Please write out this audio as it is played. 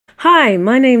Hi,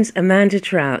 my name's Amanda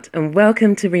Trout and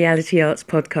welcome to Reality Arts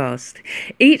Podcast.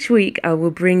 Each week I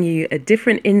will bring you a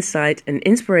different insight and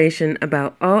inspiration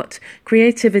about art,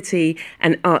 creativity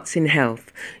and arts in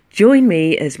health. Join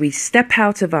me as we step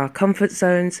out of our comfort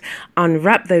zones,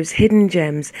 unwrap those hidden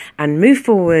gems and move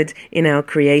forward in our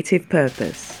creative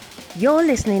purpose. You're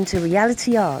listening to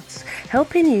Reality Arts,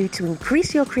 helping you to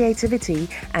increase your creativity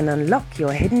and unlock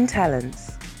your hidden talents.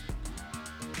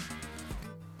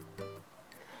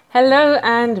 Hello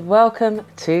and welcome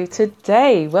to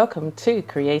today. Welcome to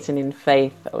Creating in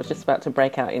Faith. I was just about to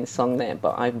break out in song there,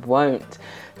 but I won't.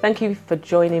 Thank you for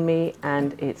joining me,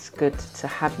 and it's good to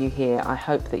have you here. I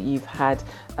hope that you've had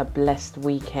a blessed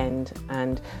weekend,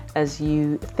 and as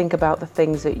you think about the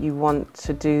things that you want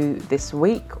to do this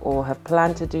week or have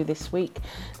planned to do this week,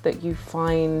 that you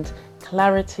find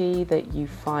clarity, that you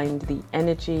find the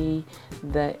energy,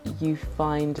 that you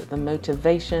find the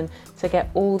motivation to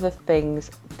get all the things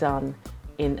done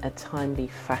in a timely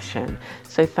fashion.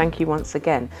 So thank you once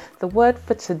again. The word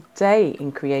for today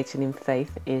in Creating in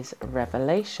Faith is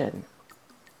revelation.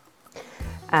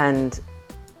 And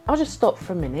I'll just stop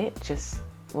for a minute,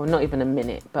 not even a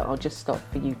minute, but I'll just stop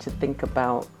for you to think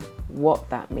about what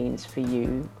that means for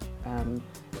you.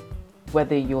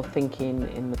 Whether you're thinking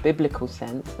in the biblical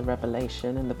sense, the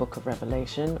revelation and the book of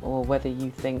Revelation, or whether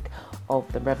you think of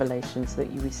the revelations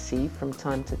that you receive from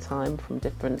time to time from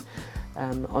different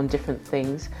on different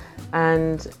things,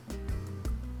 and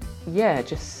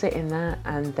just sit in that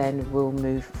and then we'll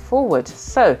move forward.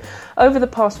 So over the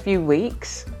past few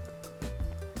weeks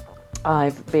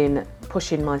I've been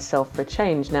pushing myself for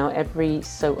change. Now every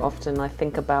so often I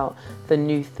think about the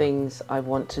new things I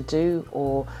want to do,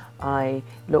 or I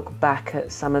look back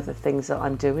at some of the things that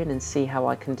I'm doing and see how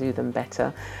I can do them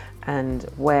better, and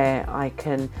where I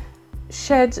can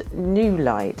shed new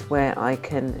light, where I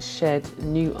can shed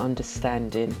new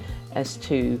understanding as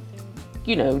to,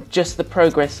 just the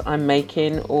progress I'm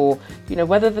making, or,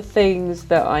 whether the things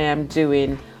that I am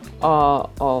doing are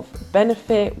of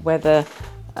benefit, whether,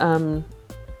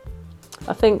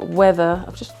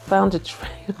 I've just found a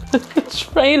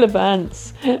trail of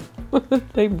ants.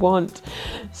 They want.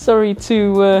 Sorry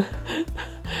to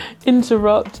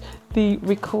interrupt the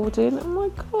recording. Oh my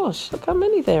gosh, look how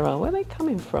many there are. Where are they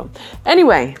coming from?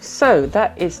 Anyway, so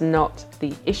that is not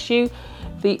the issue.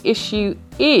 The issue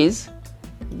is,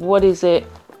 what is it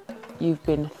you've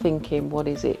been thinking? What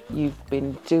is it you've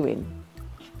been doing?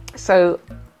 So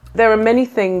there are many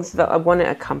things that I want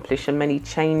to accomplish and many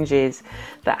changes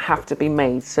that have to be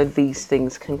made so these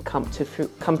things can come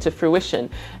to fruition.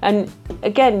 And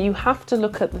again, you have to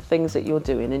look at the things that you're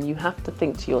doing and you have to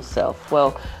think to yourself,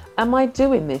 well, am I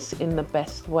doing this in the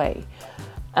best way?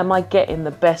 Am I getting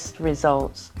the best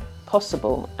results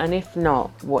possible? And if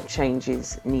not, what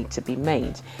changes need to be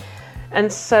made? And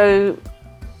so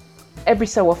every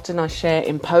so often I share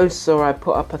in posts, or I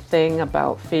put up a thing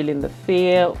about feeling the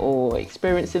fear or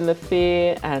experiencing the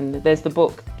fear, and there's the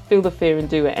book Feel the Fear and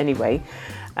Do It Anyway.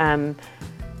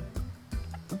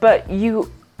 But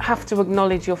you have to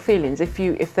acknowledge your feelings.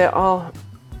 If there are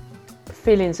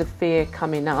feelings of fear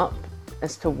coming up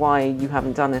as to why you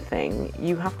haven't done a thing,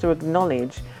 you have to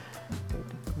acknowledge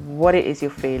what it is you're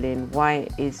feeling, why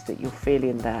it is that you're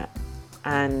feeling that,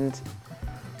 and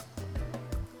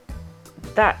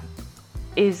that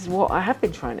is what I have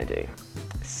been trying to do.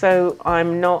 So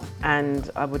I'm not, and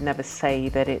I would never say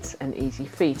that it's an easy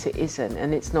feat. It isn't,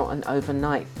 and it's not an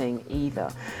overnight thing either.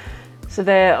 So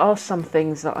there are some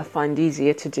things that I find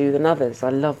easier to do than others. I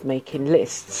love making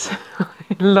lists.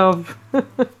 I love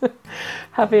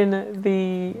having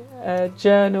the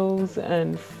journals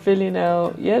and filling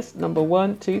out, number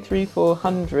 1, 2, 3,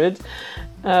 400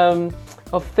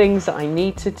 of things that I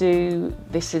need to do.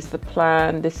 This is the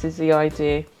plan, this is the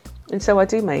idea. And so I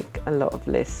do make a lot of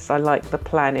lists. I like the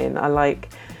planning. I like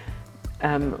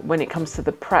when it comes to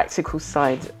the practical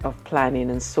side of planning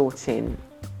and sorting,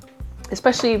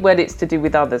 especially when it's to do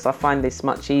with others. I find this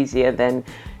much easier than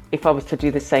if I was to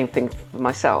do the same thing for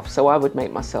myself. So I would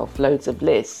make myself loads of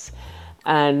lists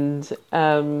and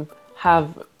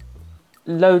have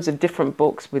loads of different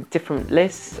books with different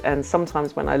lists. And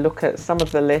sometimes when I look at some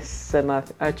of the lists and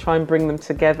I try and bring them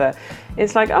together,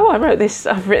 it's like, oh,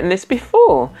 I've written this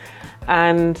before.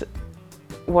 And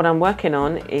what I'm working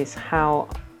on is how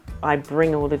I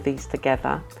bring all of these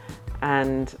together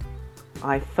and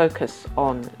I focus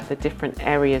on the different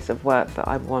areas of work that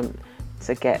I want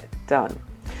to get done.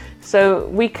 So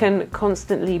we can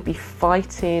constantly be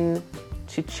fighting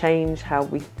to change how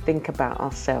we think about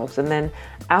ourselves, and then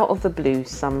out of the blue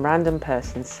some random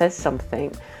person says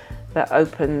something that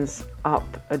opens up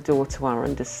a door to our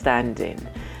understanding.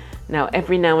 Now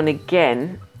every now and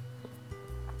again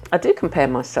I do compare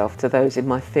myself to those in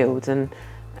my field, and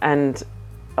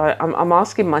I'm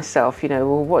asking myself,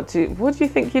 well, what do you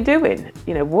think you're doing?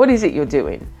 What is it you're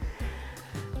doing?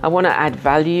 I want to add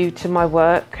value to my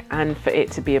work and for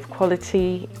it to be of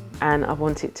quality, and I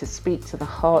want it to speak to the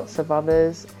hearts of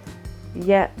others.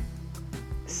 Yet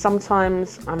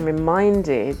sometimes I'm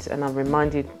reminded, and I'm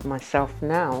reminded myself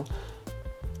now,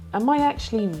 am I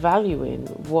actually valuing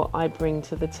what I bring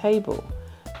to the table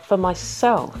for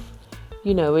myself?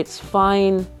 It's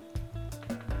fine,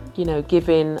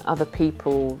 giving other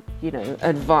people,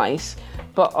 advice,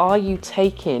 but are you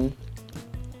taking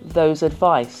those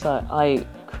advice? I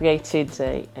created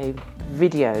a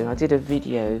video. I did a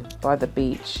video by the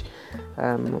beach,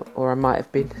 or I might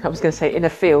have been, I was going to say in a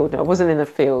field. I wasn't in a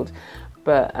field,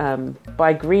 but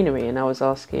by greenery. And I was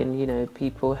asking,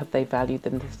 people, have they valued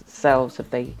themselves? Have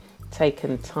they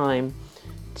taken time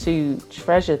to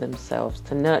treasure themselves,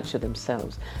 to nurture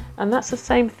themselves? And that's the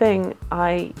same thing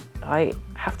I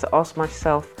have to ask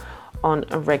myself on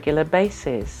a regular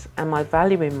basis. Am I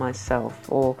valuing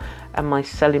myself, or am I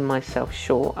selling myself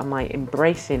short? Am I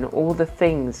embracing all the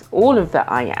things, all of that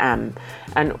I am,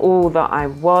 and all that I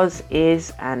was,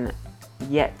 is, and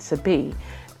yet to be?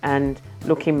 And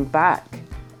looking back,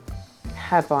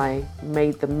 have I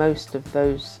made the most of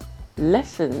those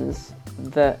lessons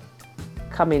that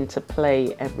come into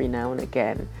play every now and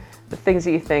again? The things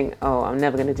that you think, oh, I'm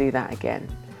never going to do that again.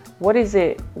 What is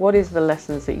the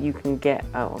lessons that you can get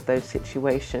out of those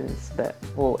situations that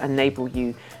will enable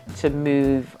you to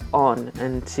move on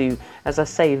and to, as I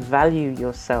say, value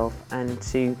yourself, and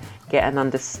to get an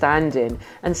understanding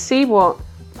and see what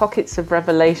pockets of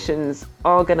revelations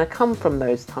are going to come from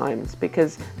those times?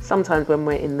 Because sometimes when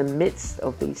we're in the midst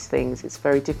of these things, it's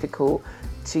very difficult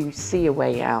to see a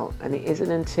way out, and it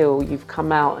isn't until you've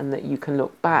come out and that you can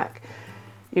look back.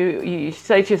 You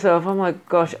say to yourself, oh my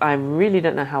gosh, I really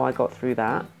don't know how I got through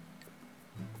that.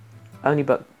 Only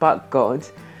but God.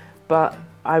 But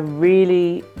I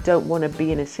really don't want to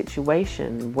be in a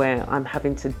situation where I'm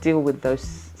having to deal with those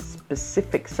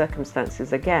specific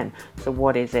circumstances again. So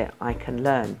what is it I can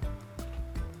learn?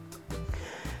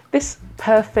 This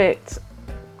perfect,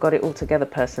 got it all together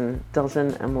person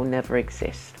doesn't and will never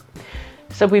exist.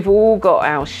 So we've all got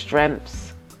our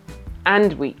strengths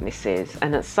and weaknesses,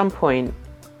 and at some point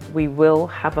we will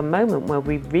have a moment where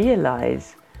we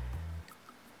realize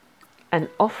an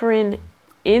offering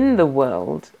in the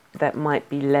world that might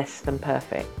be less than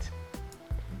perfect.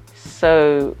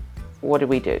 So what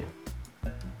do?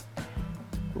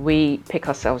 We pick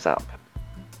ourselves up.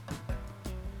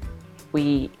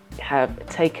 We have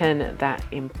taken that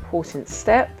important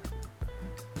step,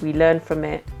 we learn from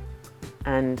it,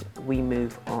 and we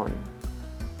move on.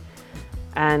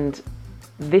 And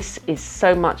this is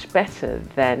so much better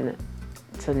than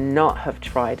to not have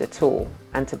tried at all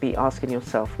and to be asking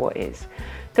yourself what is.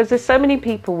 Because there's so many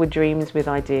people with dreams, with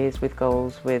ideas, with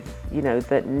goals, with,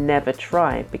 that never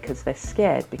try because they're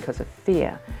scared, because of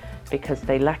fear, because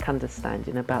they lack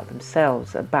understanding about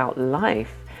themselves, about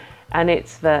life. And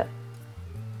it's that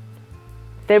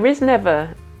there is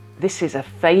never, this is a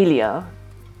failure.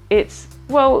 It's,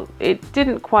 well, it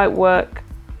didn't quite work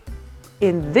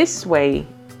in this way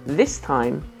this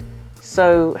time,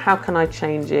 so how can I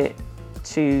change it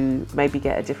to maybe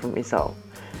get a different result?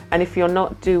 And if you're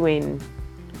not doing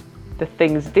the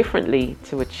things differently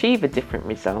to achieve a different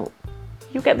result,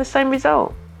 you get the same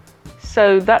result.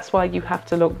 So that's why you have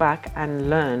to look back and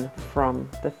learn from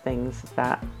the things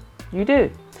that you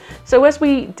do. So as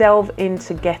we delve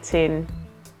into getting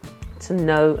to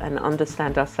know and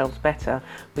understand ourselves better,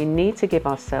 we need to give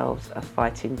ourselves a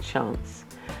fighting chance.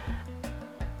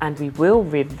 And we will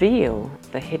reveal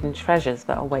the hidden treasures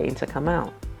that are waiting to come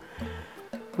out.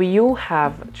 We all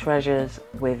have treasures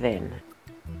within.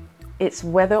 It's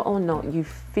whether or not you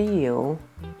feel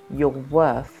you're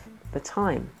worth the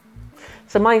time.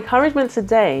 So my encouragement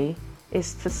today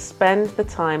is to spend the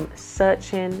time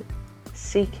searching,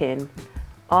 seeking,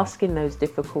 asking those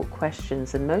difficult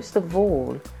questions, and most of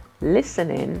all,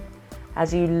 listening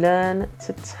as you learn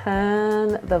to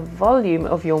turn the volume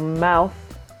of your mouth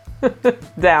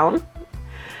down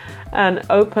and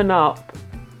open up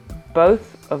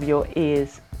both of your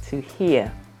ears to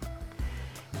hear.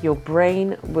 Your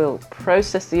brain will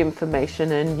process the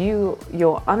information, and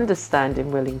your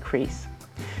understanding will increase.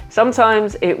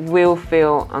 Sometimes it will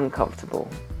feel uncomfortable,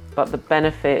 but the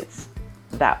benefits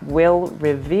that will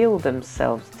reveal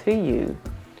themselves to you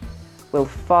will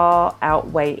far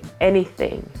outweigh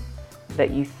anything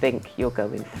that you think you're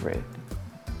going through.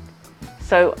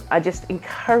 So I just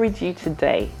encourage you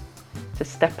today to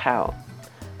step out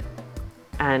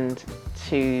and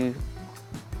to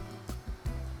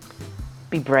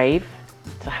be brave,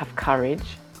 to have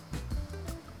courage,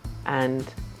 and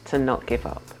to not give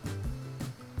up.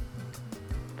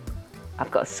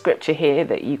 I've got a scripture here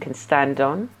that you can stand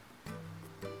on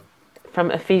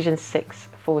from Ephesians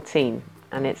 6:14,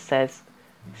 and it says,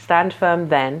 "Stand firm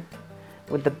then,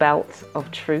 with the belt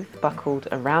of truth buckled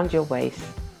around your waist,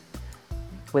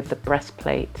 with the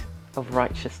breastplate of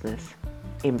righteousness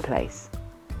in place."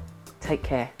 Take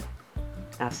care.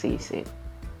 I'll see you soon.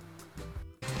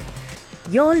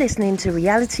 You're listening to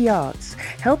Reality Arts,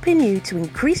 helping you to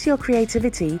increase your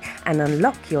creativity and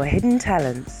unlock your hidden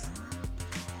talents.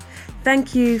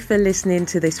 Thank you for listening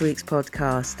to this week's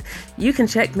podcast. You can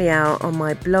check me out on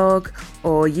my blog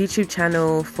or YouTube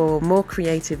channel for more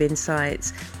creative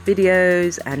insights,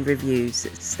 videos and reviews.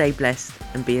 Stay blessed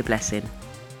and be a blessing.